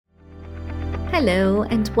Hello,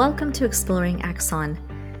 and welcome to Exploring Axon,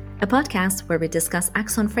 a podcast where we discuss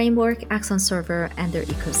Axon Framework, Axon Server, and their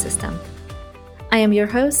ecosystem. I am your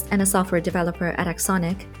host and a software developer at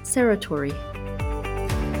Axonic, Sarah Torrey.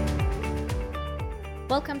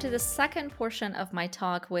 Welcome to the second portion of my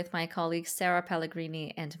talk with my colleagues Sarah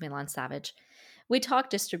Pellegrini and Milan Savage. We talk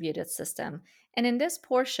distributed system, and in this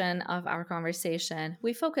portion of our conversation,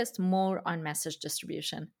 we focused more on message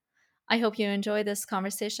distribution. I hope you enjoy this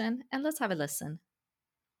conversation, and let's have a listen.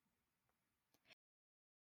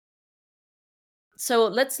 So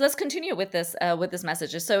let's continue with this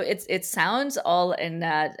message. So it sounds all in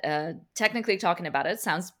technically talking about it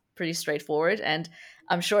sounds pretty straightforward, and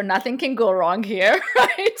I'm sure nothing can go wrong here,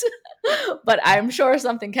 right? But I'm sure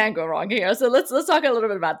something can go wrong here. So let's talk a little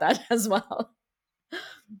bit about that as well.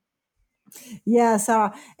 Yes,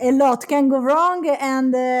 a lot can go wrong.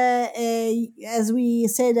 And as we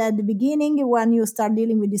said at the beginning, when you start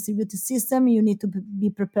dealing with distributed system, you need to be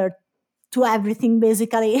prepared to everything.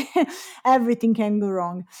 Basically, everything can go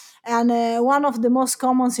wrong. And one of the most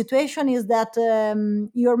common situation is that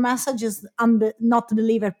your message is not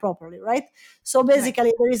delivered properly, right? So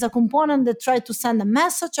basically, there is a component that tries to send a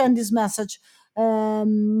message, and this message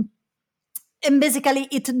and basically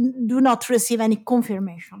it do not receive any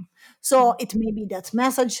confirmation. So it may be that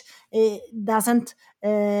message doesn't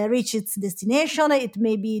reach its destination. It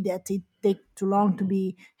may be that it takes too long to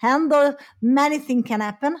be handled. Many things can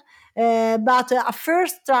happen. But a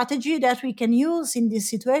first strategy that we can use in this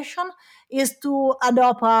situation is to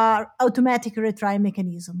adopt a automatic retry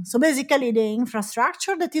mechanism. So basically the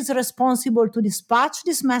infrastructure that is responsible to dispatch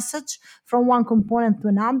this message from one component to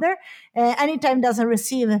another anytime doesn't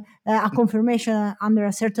receive a confirmation under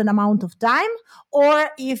a certain amount of time, or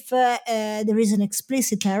if there is an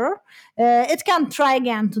explicit error, it can try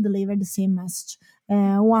again to deliver the same message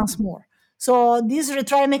once more. So this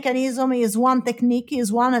retry mechanism is one technique,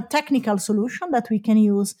 is one technical solution that we can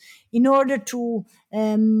use in order to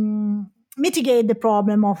mitigate the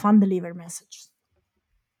problem of undelivered messages.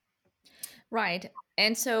 Right.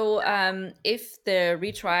 And so if the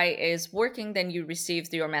retry is working, then you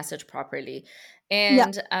received your message properly.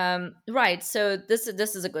 Yeah. And right, so this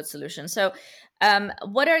is a good solution. So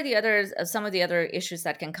what are the others? Some of the other issues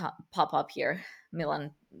that can pop up here, Milan?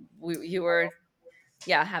 You were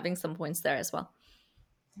having some points there as well.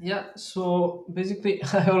 Yeah, so basically,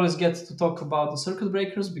 I always get to talk about the circuit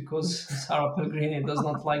breakers because Sarah Pellegrini does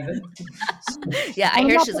not like them. Yeah, I I'm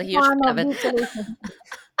hear not she's a a huge fan fan of of it. this solution.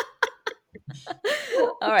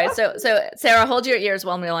 All right, so Sarah, hold your ears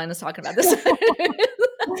while Milan is talking about this.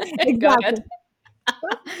 Go ahead.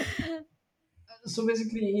 Exactly. So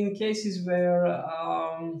basically, in cases where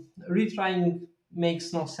retrying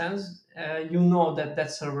makes no sense, you know that that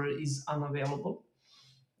server is unavailable,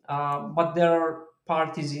 but there are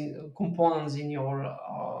components in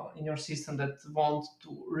your system that want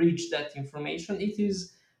to reach that information. It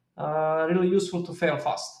is really useful to fail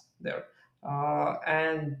fast there,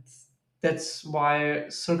 and that's why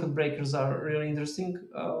circuit breakers are really interesting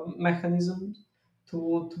mechanisms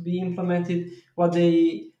to be implemented. What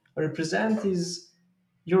they represent is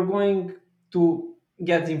you're going to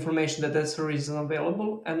get the information that that server is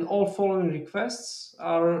unavailable, and all following requests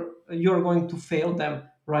are you're going to fail them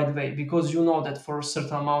right away because you know that for a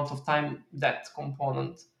certain amount of time that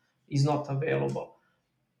component is not available.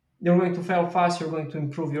 You're going to fail fast, you're going to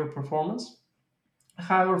improve your performance.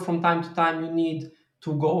 However, from time to time, you need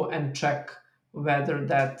to go and check whether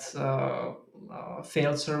that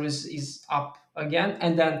failed service is up again,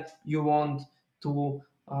 and then you want to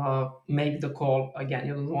make the call again.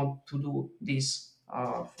 You don't want to do this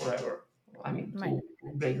forever. I mean, Right.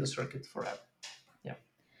 to break the circuit forever. Yeah.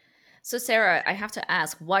 So Sarah, I have to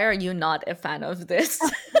ask, why are you not a fan of this?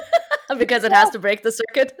 Because it has to break the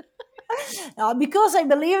circuit? Because I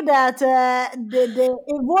believe that the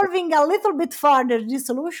evolving a little bit further this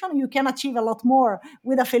solution, you can achieve a lot more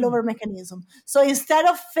with a failover mechanism. So instead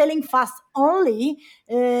of failing fast only,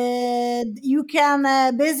 you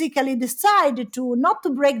can basically decide to not to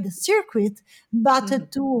break the circuit,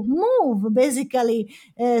 but to move basically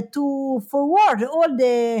to forward all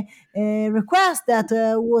the request that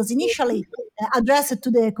was initially addressed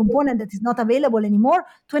to the component that is not available anymore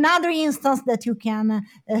to another instance that you can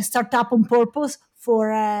start up on purpose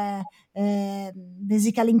for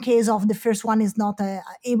basically in case of the first one is not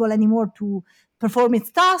able anymore to perform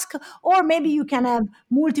its task, or maybe you can have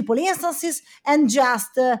multiple instances and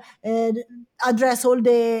just address all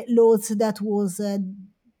the loads that was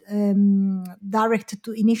directed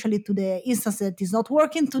to initially to the instance that is not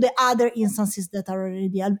working to the other instances that are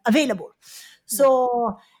already available.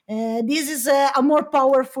 So this is a more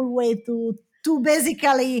powerful way to to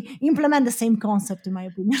basically implement the same concept, in my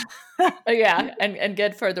opinion. Yeah, and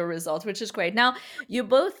get further results, which is great. Now, you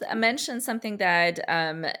both mentioned something that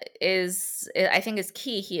is, I think, is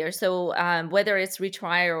key here. So whether it's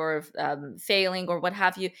retry or failing or what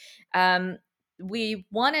have you, um, we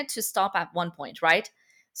wanted to stop at one point, right?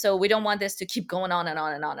 So we don't want this to keep going on and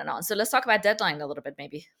on and on and on. So let's talk about deadline a little bit,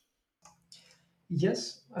 maybe.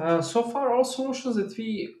 Yes. So far, all solutions that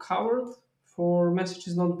we covered for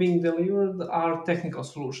messages not being delivered are technical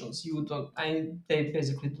solutions. They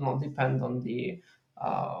basically do not depend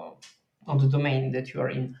uh, on the domain that you are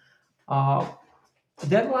in. Uh,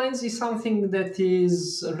 Deadlines is something that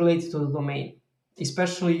is related to the domain,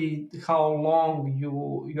 especially how long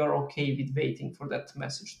you're okay with waiting for that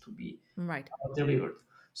message to be Right. delivered.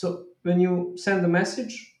 So when you send a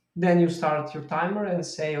message, then you start your timer and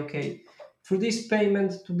say, okay, for this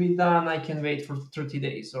payment to be done, I can wait for 30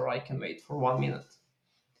 days or I can wait for 1 minute.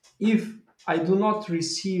 If I do not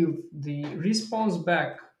receive the response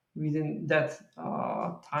back within that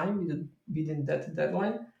time, within that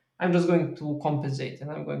deadline, I'm just going to compensate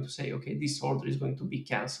and I'm going to say, okay, this order is going to be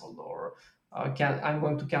canceled or I'm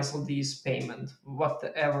going to cancel this payment,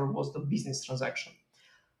 whatever was the business transaction.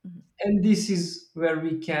 Mhm. And this is where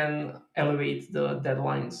we can elevate the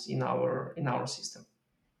deadlines in our system.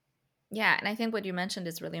 Yeah, and I think what you mentioned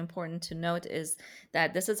is really important to note is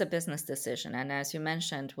that this is a business decision. And as you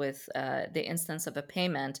mentioned, with the instance of a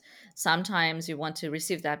payment, sometimes you want to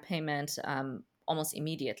receive that payment almost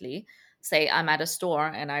immediately. Say I'm at a store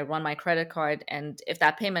and I run my credit card, and if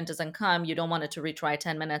that payment doesn't come, you don't want it to retry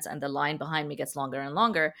 10 minutes and the line behind me gets longer and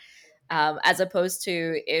longer. As opposed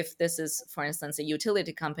to if this is, for instance, a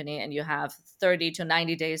utility company and you have 30 to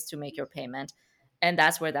 90 days to make your payment. And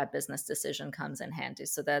that's where that business decision comes in handy.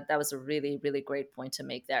 So that was a really, really great point to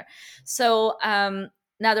make there. So now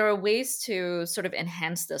there are ways to sort of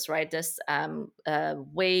enhance this, right? This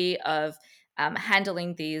way of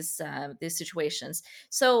handling these situations.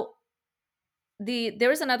 So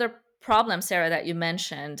there is another problem, Sarah, that you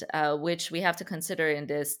mentioned, which we have to consider in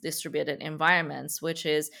this distributed environments, which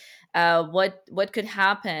is what could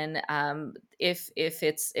happen if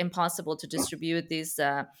it's impossible to distribute these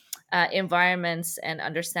environments and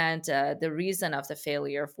understand the reason of the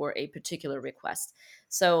failure for a particular request.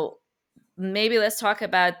 So maybe let's talk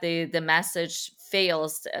about the message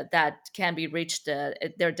fails that can be reached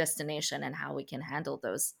at their destination and how we can handle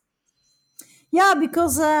those. Yeah,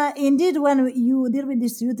 because indeed, when you deal with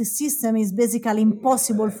distributed system, it's basically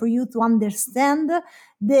impossible for you to understand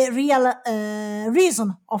the real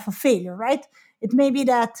reason of a failure, right? It may be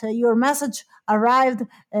that your message arrived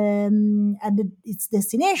at its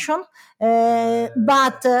destination,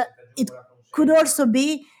 but it could also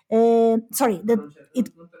be sorry that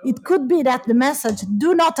it could be that the message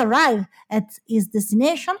do not arrive at its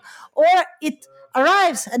destination, or it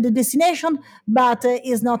arrives at the destination but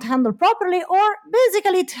is not handled properly, or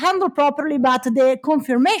basically it handled properly but the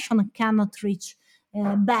confirmation cannot reach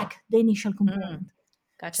back the initial Mm, component.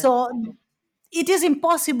 gotcha. So it is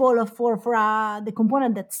impossible for the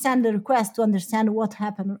component that send the request to understand what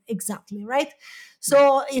happened exactly, right? Right.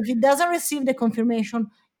 So if it doesn't receive the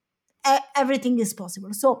confirmation, everything is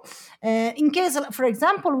possible. So, in case, for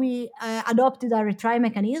example, we adopted a retry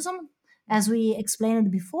mechanism, as we explained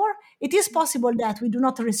before, it is possible that we do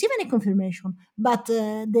not receive any confirmation, but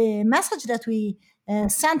the message that we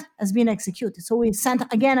sent has been executed. So we sent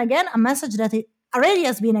again a message that it already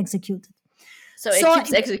has been executed. So it So,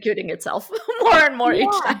 keeps executing itself more and more each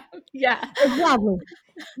yeah, time. Yeah. exactly.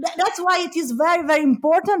 That's why it is very, very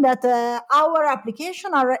important that our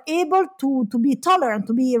application are able to be tolerant,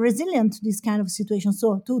 to be resilient to this kind of situation.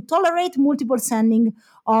 So to tolerate multiple sending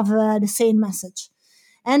of the same message.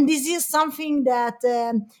 And this is something that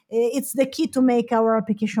it's the key to make our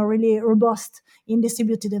application really robust in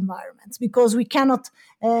distributed environments, because we cannot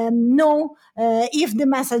know if the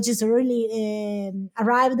message is really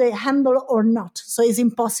arrived, handled or not. So it's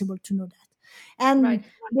impossible to know that. And Right.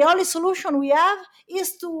 the only solution we have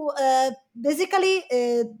is to basically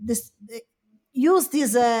use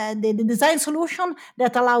the design solution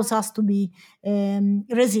that allows us to be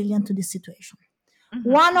resilient to this situation. Mhm.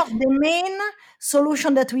 One of the main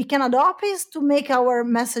solution that we can adopt is to make our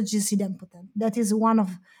messages idempotent. That is one of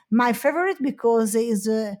my favorite because it is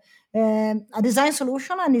a design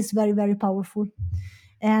solution and it's very, very powerful.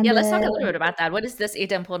 Yeah, And let's talk a little bit about that. What is this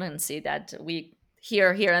idempotency that we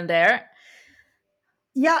hear here and there?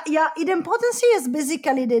 yeah, idempotency is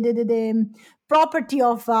basically the property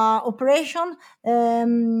of operation,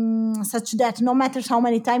 such that no matter how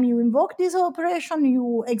many times you invoke this operation,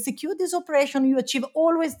 you execute this operation, you achieve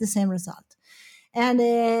always the same result. and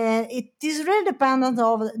it is really dependent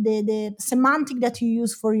of the semantic that you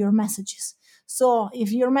use for your messages. So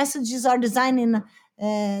if your messages are designed in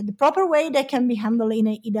the proper way, they can be handled in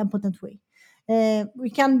a idempotent way. We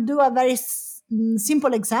can do a very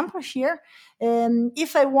simple example here.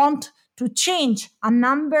 If I want to change a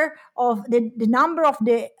number of the number of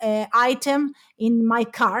the item in my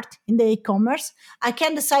cart in the e-commerce, I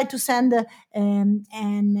can decide to send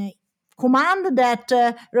an command that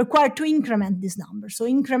require to increment this number. So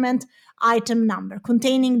increment item number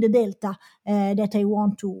containing the delta that I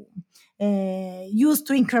want to use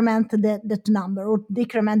to increment that number or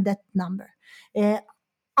decrement that number. Uh,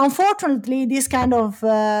 Unfortunately, this kind of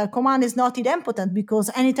command is not idempotent because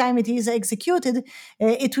anytime it is executed,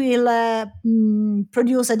 it will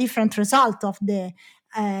produce a different result of the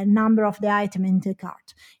number of the item in the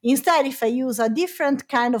cart. Instead, if I use a different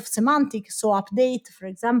kind of semantic, so update, for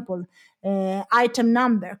example, item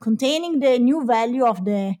number containing the new value of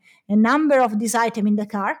the number of this item in the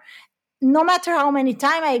cart, no matter how many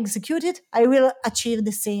times I execute it, I will achieve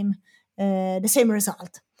the same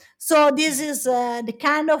result. So this is the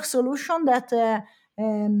kind of solution that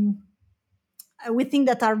um, we think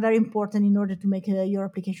that are very important in order to make your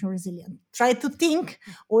application resilient. Try to think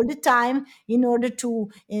all the time in order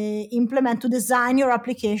to implement, to design your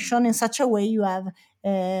application in such a way you have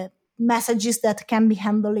messages that can be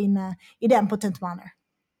handled in a idempotent manner.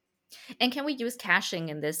 And can we use caching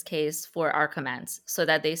in this case for our commands so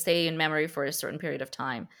that they stay in memory for a certain period of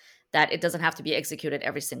time, that it doesn't have to be executed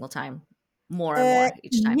every single time, more and more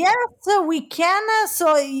each time? Yes, we can.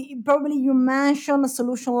 Probably you mentioned a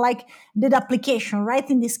solution like the application, right?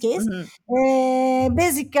 In this case, Mhm.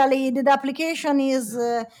 basically, the application is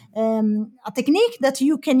a technique that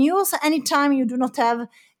you can use anytime you do not have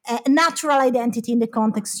a natural identity in the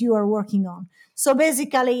context you are working on. So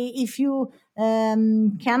basically, if you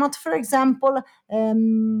cannot, for example,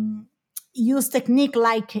 use technique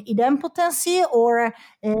like idempotency or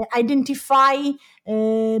identify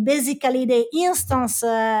basically the instance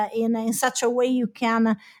in such a way you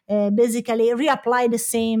can basically reapply the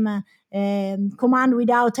same command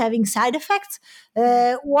without having side effects.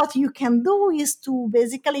 What you can do is to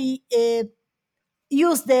basically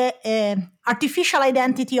use the artificial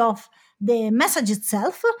identity of the message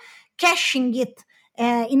itself, caching it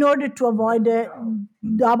in order to avoid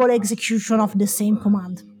double execution of the same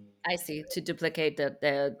command. I see, to duplicate Yeah.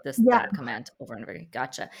 that command over and over.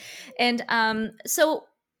 Gotcha. And so,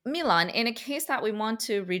 Milan, in a case that we want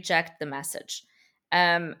to reject the message,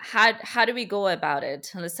 how do we go about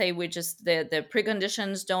it? Let's say we just the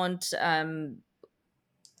preconditions don't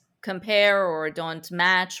compare or don't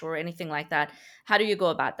match or anything like that. How do you go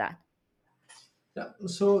about that? Yeah.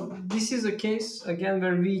 So this is a case again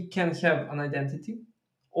where we can have an identity.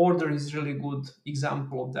 Order is really good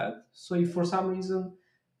example of that. So if for some reason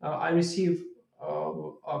I receive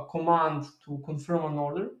a command to confirm an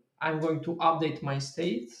order, I'm going to update my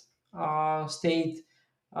state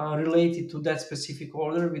related to that specific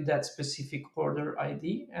order with that specific order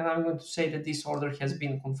ID, and I'm going to say that this order has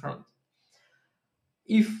been confirmed.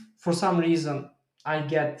 If for some reason I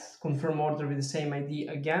get confirm order with the same ID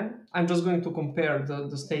again, I'm just going to compare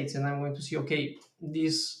the states and I'm going to see, okay,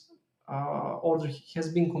 this order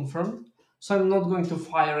has been confirmed. So I'm not going to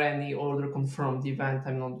fire any order confirmed event.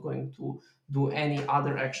 I'm not going to do any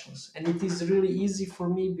other actions. And it is really easy for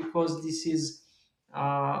me because this is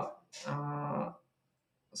uh, uh,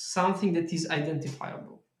 something that is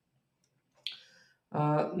identifiable.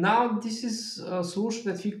 Now, this is a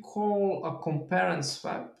solution that we call a compare and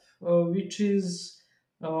swap, which is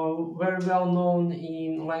very well known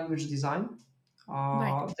in language design.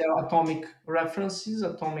 Right. There are atomic references,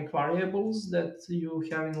 atomic variables that you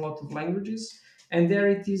have in a lot of languages, and there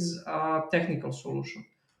it is a technical solution,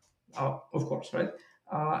 of course, right?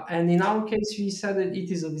 And in our case, we said that it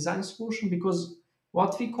is a design solution because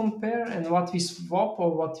what we compare and what we swap,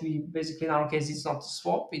 or what we basically in our case, it's not a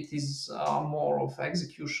swap, it is more of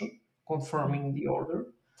execution, Mhm. confirming the order.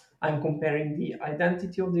 I'm comparing the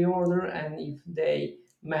identity of the order, and if they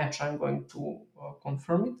match, I'm going to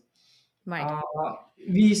confirm it. Right. Uh,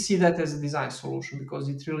 we see that as a design solution because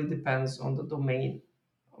it really depends on the domain,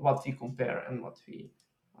 what we compare and what we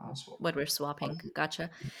swap. What we're swapping.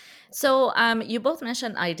 Gotcha. So you both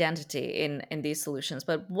mentioned identity in these solutions,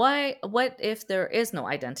 but why? What if there is no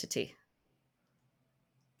identity?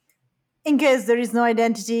 In case there is no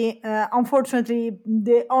identity, unfortunately,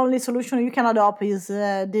 the only solution you can adopt is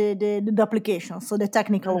the duplication, so the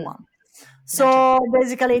technical Mhm. one. Gotcha. So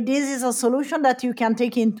basically, this is a solution that you can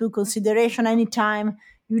take into consideration anytime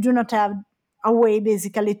you do not have a way,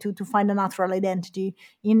 basically, to find a natural identity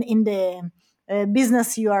in the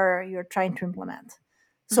business you're trying to implement.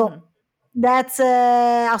 So Mhm. that's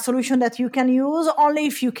a solution that you can use only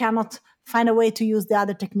if you cannot find a way to use the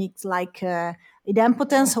other techniques like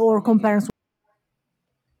idempotence or comparison.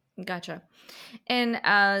 Gotcha. And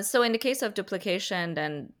so, in the case of duplication,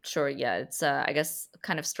 then sure, yeah, it's I guess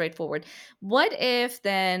kind of straightforward. What if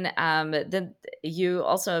then you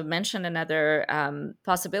also mentioned another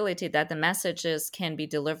possibility that the messages can be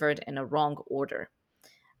delivered in a wrong order,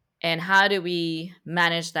 and how do we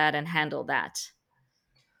manage that and handle that?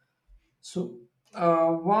 So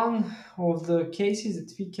one of the cases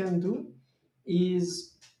that we can do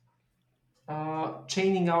is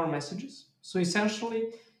chaining our messages. So essentially,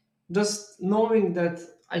 just knowing that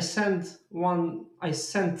I sent one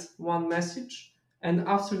message, and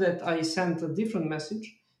after that I sent a different message.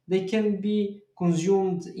 They can be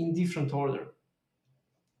consumed in different order.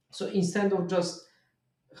 So instead of just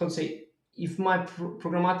how to say, if my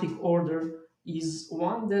programmatic order is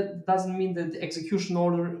one, that doesn't mean that the execution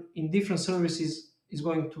order in different services is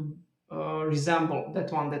going to resemble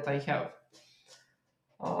that one that I have.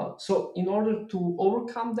 So in order to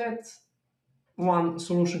overcome that, one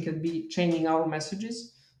solution can be chaining our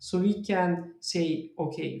messages. So we can say,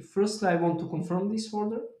 okay, first I want to confirm this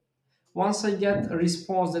order. Once I get a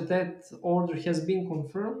response that that order has been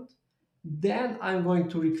confirmed, then I'm going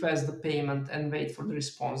to request the payment and wait for the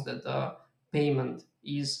response that the payment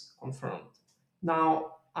is confirmed.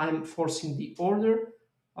 Now I'm forcing the order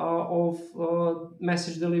of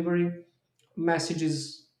message delivery.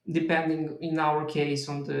 Messages depending in our case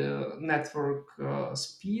on the network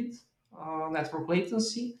speed, network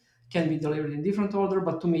latency can be delivered in different order,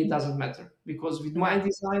 but to me it doesn't matter because with my Right.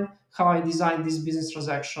 design, how I design this business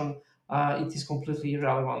transaction, it is completely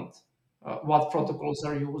irrelevant what protocols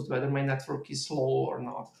are used, whether my network is slow or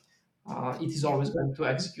not. It is Yeah. always going to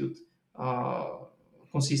execute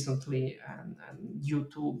consistently and due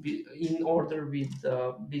to be in order with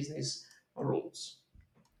the business rules.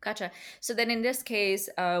 Gotcha. So then, in this case,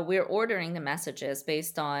 we're ordering the messages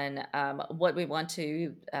based on what we want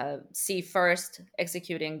to see first,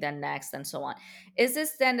 executing, then next, and so on. Is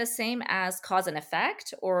this then the same as cause and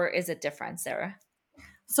effect, or is it different, Sarah?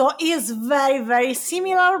 So it's very, very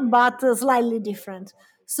similar, but slightly different.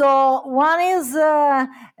 So one is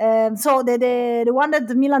so the one that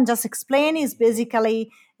Milan just explained is basically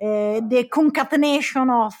the concatenation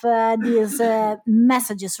of these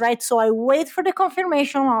messages, right? So I wait for the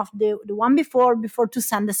confirmation of the one before to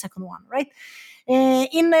send the second one, right?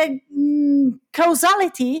 In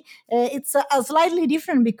causality, it's a slightly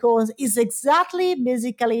different because it's exactly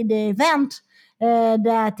basically the event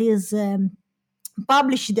that is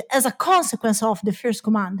published as a consequence of the first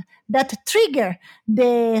command that trigger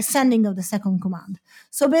the sending of the second command.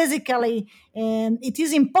 So basically, it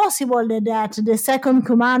is impossible that the second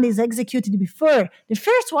command is executed before the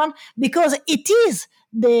first one because it is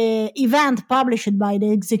the event published by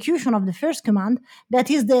the execution of the first command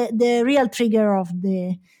that is the real trigger of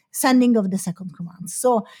the sending of the second command.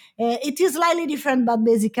 So it is slightly different, but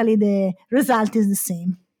basically the result is the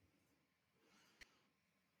same.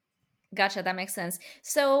 Gotcha. That makes sense.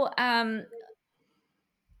 So,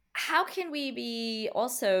 how can we be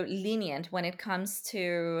also lenient when it comes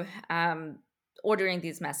to ordering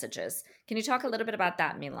these messages? Can you talk a little bit about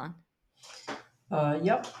that, Milan?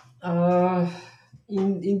 Yep. Uh,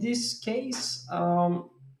 in this case,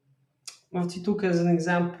 what you took as an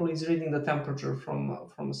example is reading the temperature from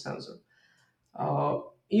a sensor.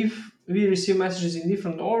 If we receive messages in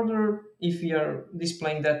different order, if we are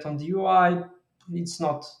displaying that on the UI, it's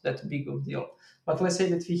not that big of a deal. But let's say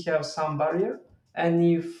that we have some barrier, and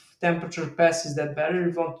if temperature passes that barrier,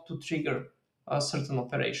 we want to trigger a certain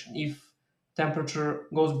operation. If temperature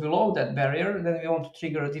goes below that barrier, then we want to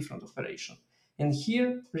trigger a different operation. And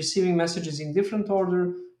here, receiving messages in different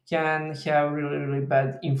order can have really, really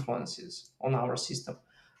bad influences on our system.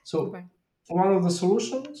 So Right. one of the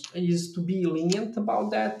solutions is to be lenient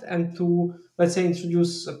about that and to, let's say,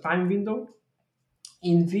 introduce a time window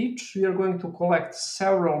in which we are going to collect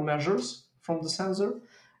several measures from the sensor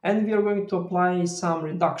and we are going to apply some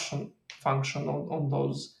reduction function on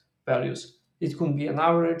those values. It could be an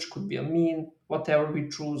average, could be a mean, whatever we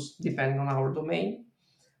choose depending on our domain.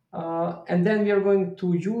 And then we are going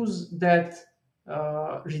to use that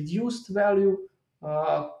reduced value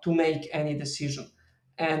to make any decision.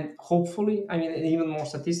 And hopefully, I mean, even more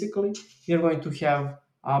statistically, we are going to have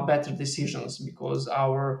better decisions because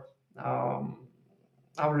our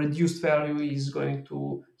reduced value is going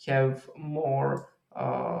to have more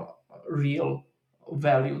real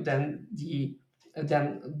value than the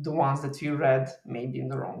ones that we read maybe in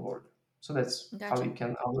the wrong order. So that's how Gotcha. you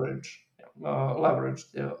can leverage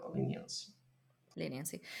the leniency.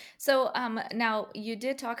 Leniency. So now you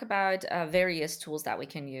did talk about various tools that we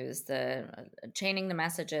can use, the chaining the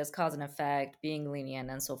messages, cause and effect, being lenient,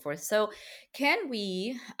 and so forth. So can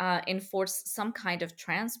we enforce some kind of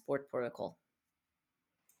transport protocol?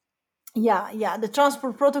 Yeah. The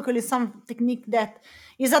transport protocol is some technique that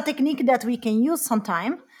is a technique that we can use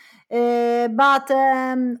sometime, but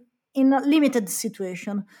in a limited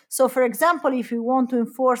situation. So, for example, if you want to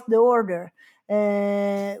enforce the order,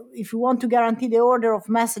 if you want to guarantee the order of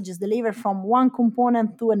messages delivered from one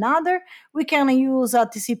component to another, we can use a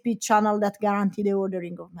TCP channel that guarantee the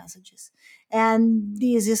ordering of messages, and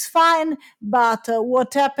this is fine. But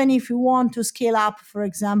what happens if you want to scale up, for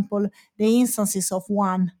example, the instances of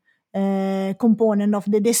one component of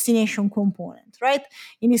the destination component, right?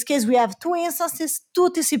 In this case, we have two instances, two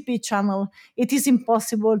TCP channel. It is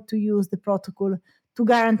impossible to use the protocol to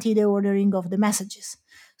guarantee the ordering of the messages.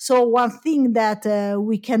 So one thing that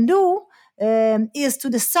we can do is to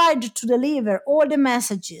decide to deliver all the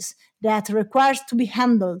messages that requires to be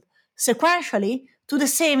handled sequentially to the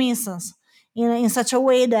same instance in such a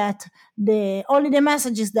way that the only the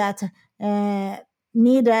messages that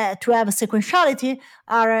need to have sequentiality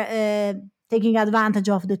are taking advantage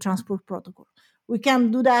of the transport protocol. We can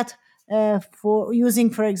do that for using,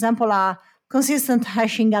 for example, a consistent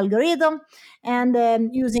hashing algorithm and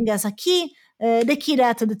using as a key the key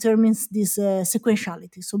that determines this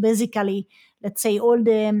sequentiality. So basically, let's say all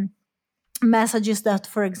the messages that,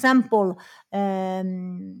 for example,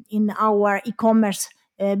 in our e-commerce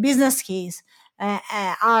business case,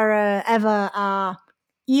 are have a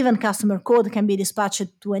even customer code can be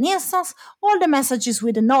dispatched to an instance. All the messages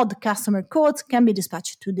with a node customer code can be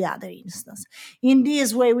dispatched to the other instance. In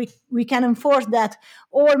this way, we can enforce that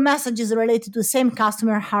all messages related to the same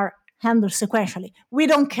customer are handled sequentially. We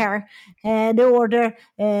don't care the order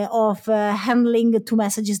of handling two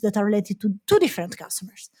messages that are related to two different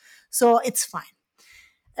customers. So it's fine.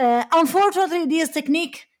 Unfortunately, this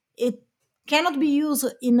technique it cannot be used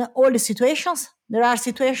in all the situations. There are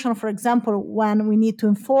situations, for example, when we need to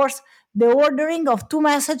enforce the ordering of two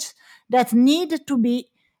messages that need to be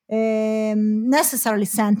necessarily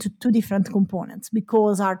sent to two different components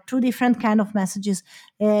because are two different kind of messages.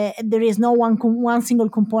 There is no one single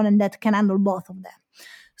component that can handle both of them.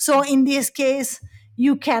 So in this case,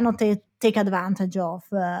 you cannot take advantage of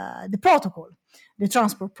the protocol, the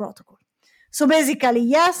transport protocol. So basically,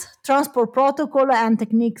 yes, transport protocol and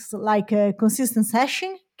techniques like consistent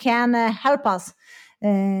hashing can help us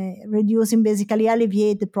reducing, basically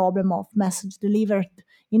alleviate the problem of message delivered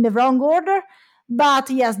in the wrong order. But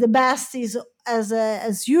yes, the best is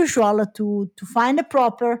as usual to find a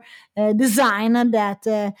proper design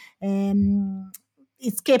that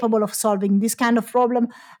is capable of solving this kind of problem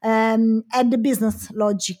at the business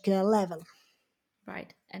logic level.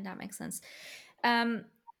 Right, and that makes sense. Um,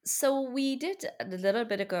 so we did a little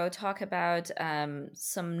bit ago talk about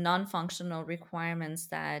some non-functional requirements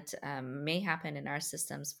that may happen in our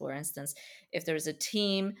systems. For instance, if there's a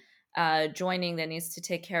team joining that needs to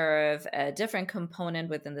take care of a different component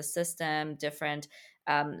within the system, different,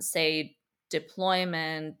 say,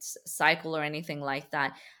 deployment cycle or anything like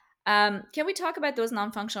that. Can we talk about those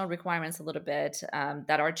non-functional requirements a little bit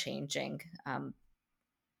that are changing?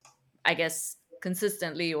 I guess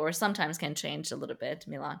consistently or sometimes can change a little bit,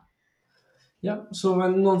 Milan. Yeah, so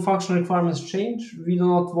when non-functional requirements change, we do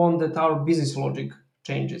not want that our business logic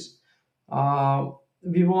changes.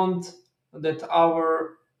 We want that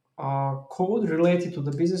our code related to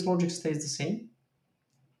the business logic stays the same.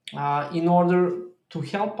 In order to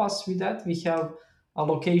help us with that, we have a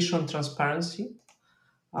location transparency.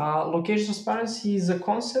 Location transparency is a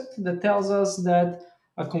concept that tells us that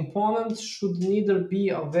a component should neither be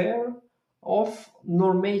aware of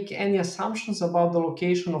nor make any assumptions about the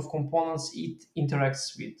location of components it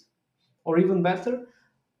interacts with, or even better,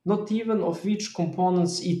 not even of which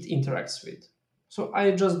components it interacts with. So I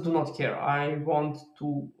just do not care. I want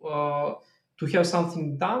to have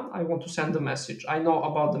something done. I want to send a message. I know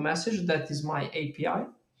about the message. That is my API,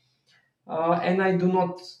 and I do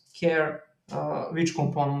not care which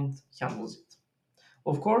component handles it.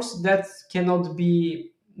 Of course, that cannot be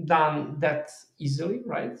done that easily,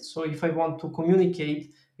 right? So if I want to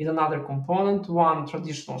communicate with another component, one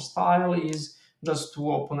traditional style is just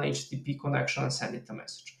to open HTTP connection and send it a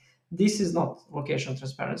message. This is not location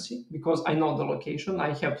transparency because I know the location.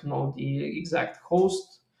 I have to know the exact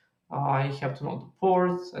host. I have to know the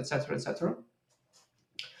port, etc., etc.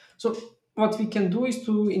 So what we can do is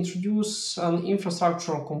to introduce an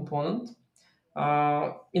infrastructural component.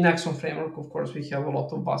 In Axon Framework, of course, we have a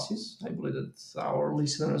lot of buses. I believe that our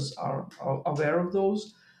listeners are aware of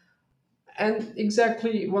those. And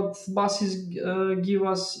exactly what buses give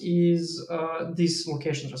us is this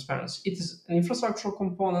location transparency. It is an infrastructural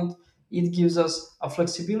component. It gives us a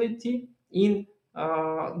flexibility in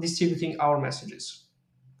distributing our messages.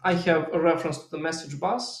 I have a reference to the message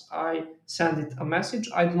bus. I send it a message.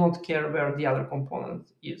 I do not care where the other component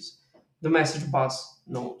is. The message bus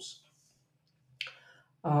knows.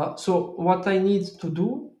 So what I need to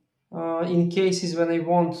do in cases when I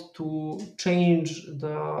want to change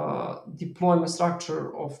the deployment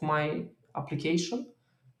structure of my application,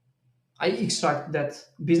 I extract that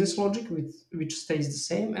business logic which stays the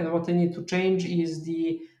same, and what I need to change is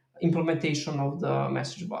the implementation of the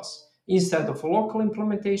message bus. Instead of a local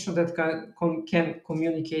implementation that can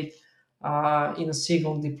communicate in a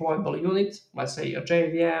single deployable unit, let's say a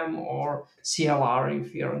JVM or CLR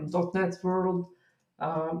if we are in .NET world,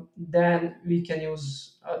 then we can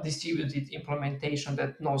use a distributed implementation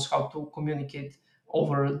that knows how to communicate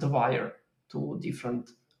over the wire to different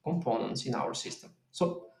components in our system.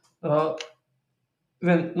 So uh,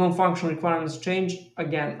 when non-functional requirements change,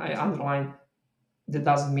 again, I underline that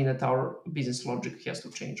doesn't mean that our business logic has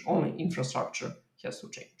to change. Only infrastructure has to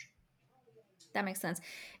change. That makes sense.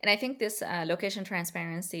 And I think this location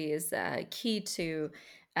transparency is key to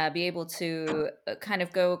be able to kind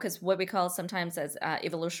of go, because what we call sometimes as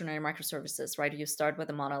evolutionary microservices, right? You start with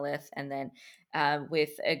a monolith, and then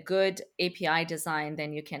with a good API design,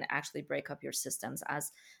 then you can actually break up your systems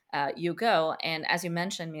as you go. And as you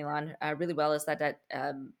mentioned, Milan, really well, is that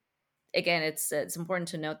again, it's important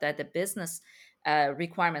to note that the business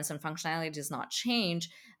requirements and functionality does not change,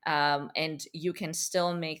 and you can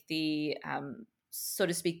still make the so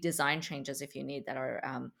to speak design changes if you need that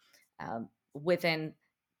are within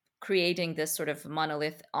creating this sort of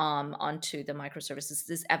monolith onto the microservices,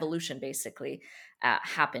 this evolution basically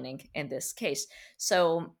happening in this case.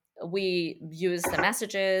 So we use the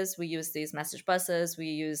messages, we use these message buses, we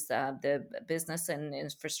use the business and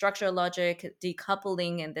infrastructure logic,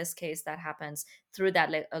 decoupling in this case that happens through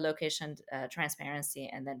that location transparency,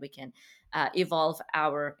 and then we can evolve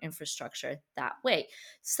our infrastructure that way.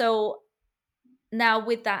 So now,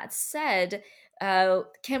 with that said,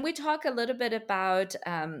 can we talk a little bit about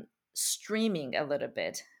streaming a little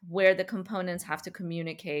bit, where the components have to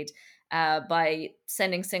communicate by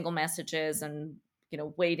sending single messages and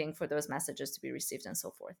waiting for those messages to be received and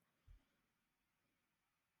so forth?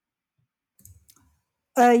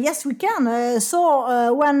 Yes, we can.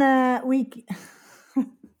 When we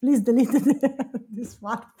please delete this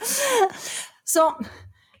one. So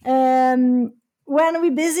when we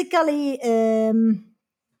basically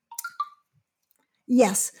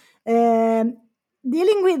yes.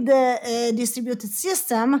 Dealing with the distributed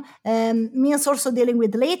system means also dealing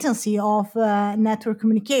with latency of network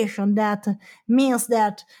communication. That means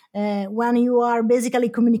that when you are basically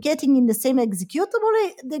communicating in the same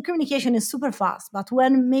executable, the communication is super fast. But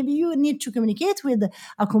when maybe you need to communicate with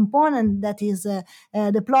a component that is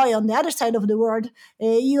deployed on the other side of the world,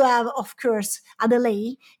 you have, of course, a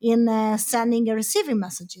delay in sending and receiving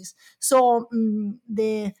messages. So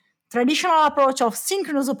the traditional approach of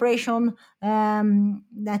synchronous operation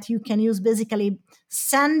that you can use basically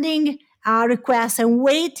sending a request and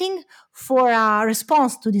waiting for a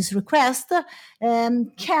response to this request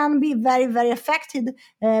can be very, very affected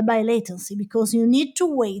by latency, because you need to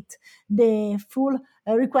wait the full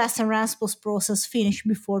request and response process finish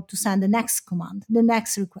before to send the next command, the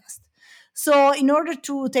next request. So in order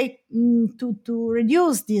to take to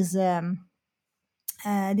reduce this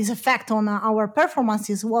effect on our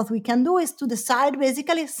performances, what we can do is to decide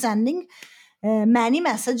basically sending many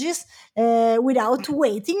messages without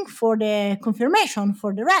waiting for the confirmation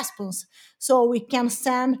for the response. So we can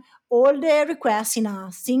send all the requests in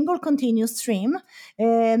a single continuous stream.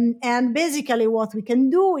 And basically, what we can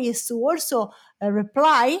do is to also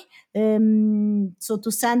reply, so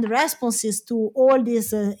to send responses to all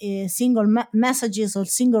these single messages or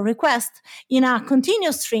single requests in a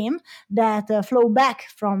continuous stream that flow back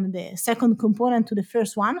from the second component to the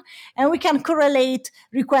first one. And we can correlate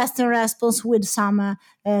request and response with some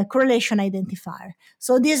correlation identifier.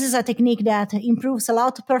 So this is a technique that improves a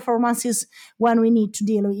lot of performances when we need to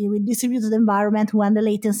deal with distributed environment, when the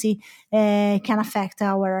latency can affect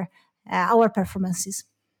our performances.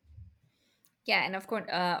 Yeah, and of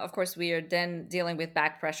course, we are then dealing with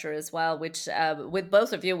back pressure as well, which with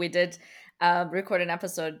both of you, we did record an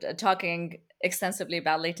episode talking extensively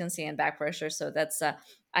about latency and back pressure. So that's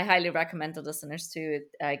I highly recommend the listeners to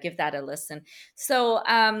give that a listen. So,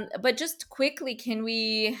 but just quickly, can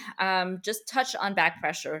we just touch on back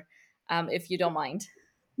pressure, if you don't mind?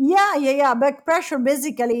 Yeah. Back pressure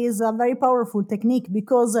basically is a very powerful technique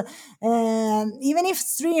because even if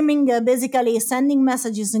streaming, basically sending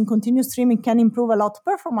messages and continuous streaming can improve a lot of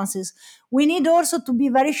performances, we need also to be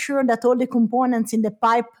very sure that all the components in the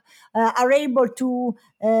pipe are able to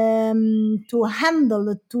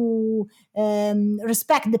handle, to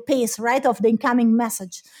respect the pace, right, of the incoming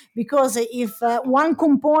message. Because if one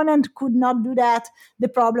component could not do that, the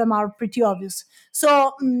problem are pretty obvious.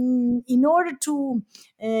 So, in order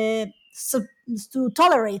uh, so, to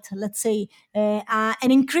tolerate, let's say,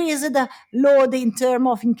 an increased load in terms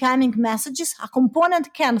of incoming messages, a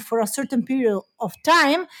component can, for a certain period of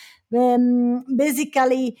time,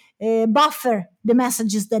 basically buffer the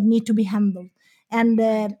messages that need to be handled and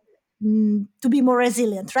Right. to be more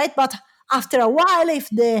resilient, right? But after a while, if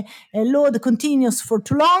the load continues for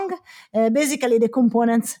too long, basically the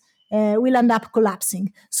components will end up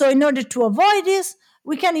collapsing. So, in order to avoid this,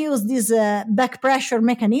 we can use this back pressure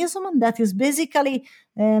mechanism that is basically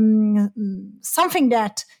something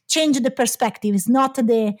that changes the perspective. It's not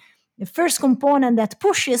the first component that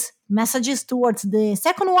pushes messages towards the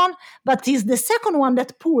second one, but is the second one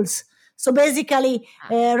that pulls. So basically,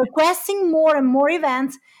 Ah, requesting more and more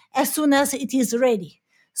events as soon as it is ready.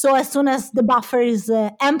 So as soon as the buffer is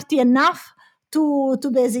empty enough to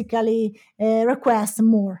basically request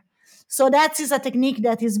more. So that is a technique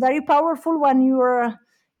that is very powerful when you're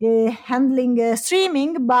handling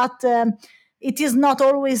streaming, but it is not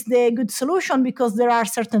always the good solution because there are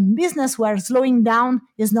certain business where slowing down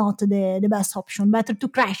is not the best option. Better to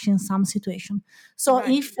crash in some situation. So right.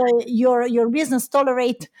 if your business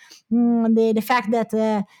tolerate the fact that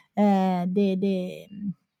the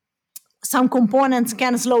some components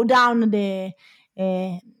can slow down uh,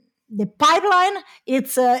 the pipeline,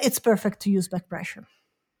 it's perfect to use back pressure.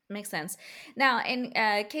 Makes sense. Now, in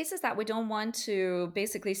cases that we don't want to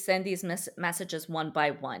basically send these messages one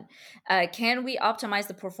by one, can we optimize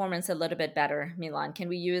the performance a little bit better, Milan? Can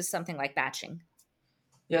we use something like batching?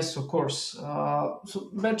 Yes, of course.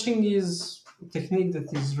 So batching is a technique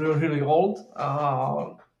that is really, really old.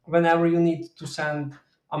 Whenever you need to send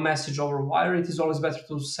a message over wire, it is always better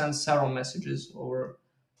to send several messages over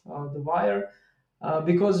the wire.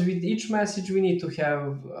 Because with each message, we need to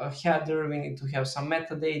have a header, we need to have some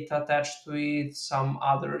metadata attached to it, some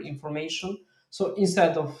other information. So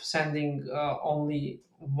instead of sending only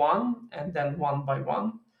one and then one by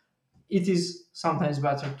one, it is sometimes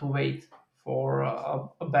better to wait for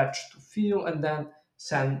a batch to fill and then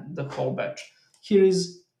send the whole batch. Here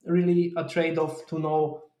is really a trade off to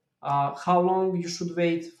know how long you should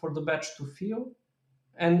wait for the batch to fill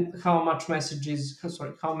and how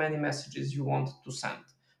many messages you want to send.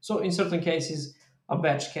 So in certain cases, a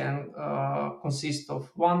batch can consist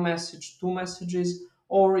of one message, two messages,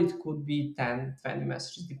 or it could be 10, 20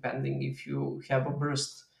 messages, depending. If you have a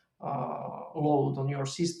burst load on your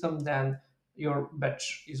system, then your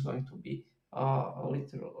batch is going to be a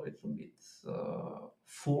little bit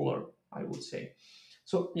fuller, I would say.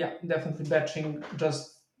 So yeah, definitely batching,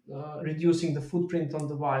 just reducing the footprint on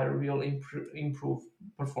the wire will improve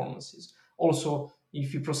performances. Also,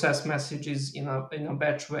 if you process messages in a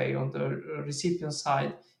batch way on the recipient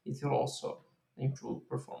side, it will also improve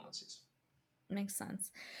performances. Makes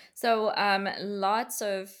sense. So, lots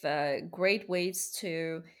of great ways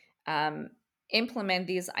to um, implement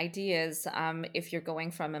these ideas if you're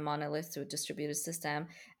going from a monolith to a distributed system.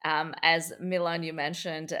 As Milan, you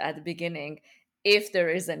mentioned at the beginning, if there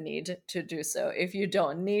is a need to do so, if you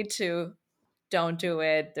don't need to, don't do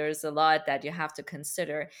it. There's a lot that you have to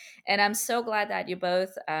consider. And I'm so glad that you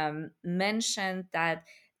both mentioned that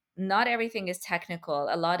not everything is technical.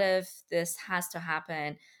 A lot of this has to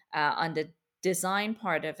happen on the design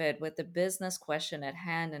part of it with the business question at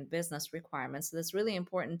hand and business requirements. So that's really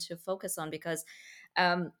important to focus on because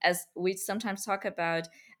as we sometimes talk about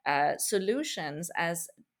solutions as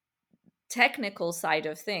technical side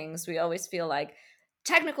of things, we always feel like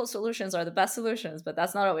technical solutions are the best solutions, but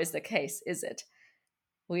that's not always the case, is it?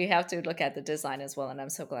 We have to look at the design as well. And I'm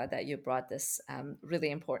so glad that you brought this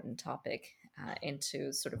really important topic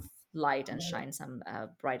into sort of light and shine some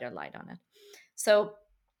brighter light on it. So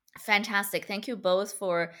fantastic. Thank you both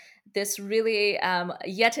for this really,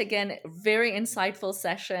 yet again, very insightful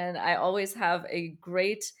session. I always have a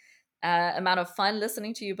great amount of fun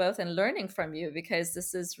listening to you both and learning from you because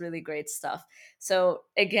this is really great stuff. So,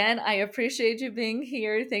 again, I appreciate you being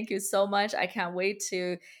here. Thank you so much. I can't wait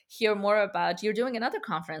to hear more about you're doing another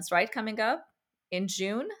conference, right? Coming up in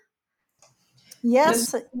June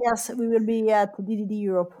Yes, Yes, we will be at DDD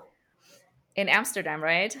Europe in Amsterdam,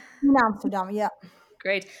 right? in Amsterdam. Yeah.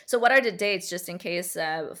 Great. So, what are the dates just in case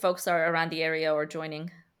folks are around the area or joining?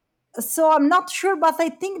 So I'm not sure, but I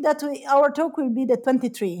think that our talk will be the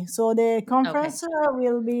 23. So the Okay. conference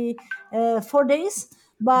will be 4 days,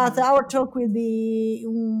 but Mhm. our talk will be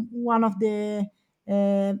one of the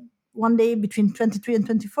uh, one day between 23 and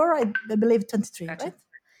 24. I believe 23, Gotcha. right?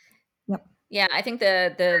 Yep. Yeah, I think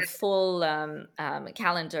the full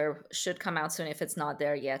calendar should come out soon if it's not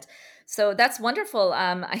there yet. So that's wonderful.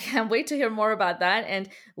 I can't wait to hear more about that. And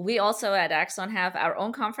we also at Axon have our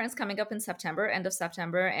own conference coming up in September, end of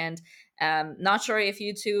September. And not sure if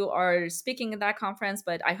you two are speaking at that conference,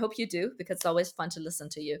 but I hope you do because it's always fun to listen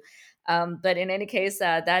to you. But in any case,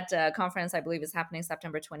 that conference I believe is happening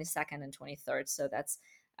September 22nd and 23rd. So that's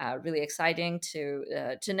really exciting to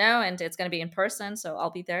know, and it's going to be in person, so I'll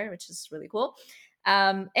be there, which is really cool.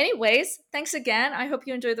 Anyways, thanks again. I hope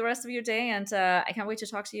you enjoy the rest of your day, and I can't wait to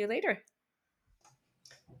talk to you later.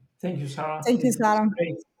 Thank you, Sarah. Thank you, It's Sarah.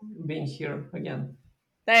 great being here again.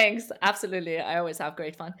 Thanks. Absolutely. I always have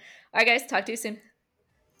great fun. All right, guys, talk to you soon.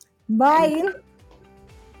 Thank Bye.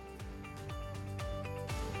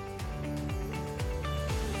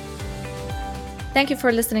 Thank you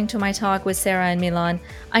for listening to my talk with Sarah and Milan.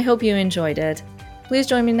 I hope you enjoyed it. Please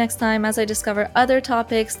join me next time as I discover other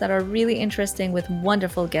topics that are really interesting with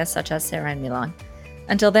wonderful guests such as Sarah and Milan.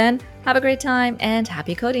 Until then, have a great time and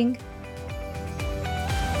happy coding!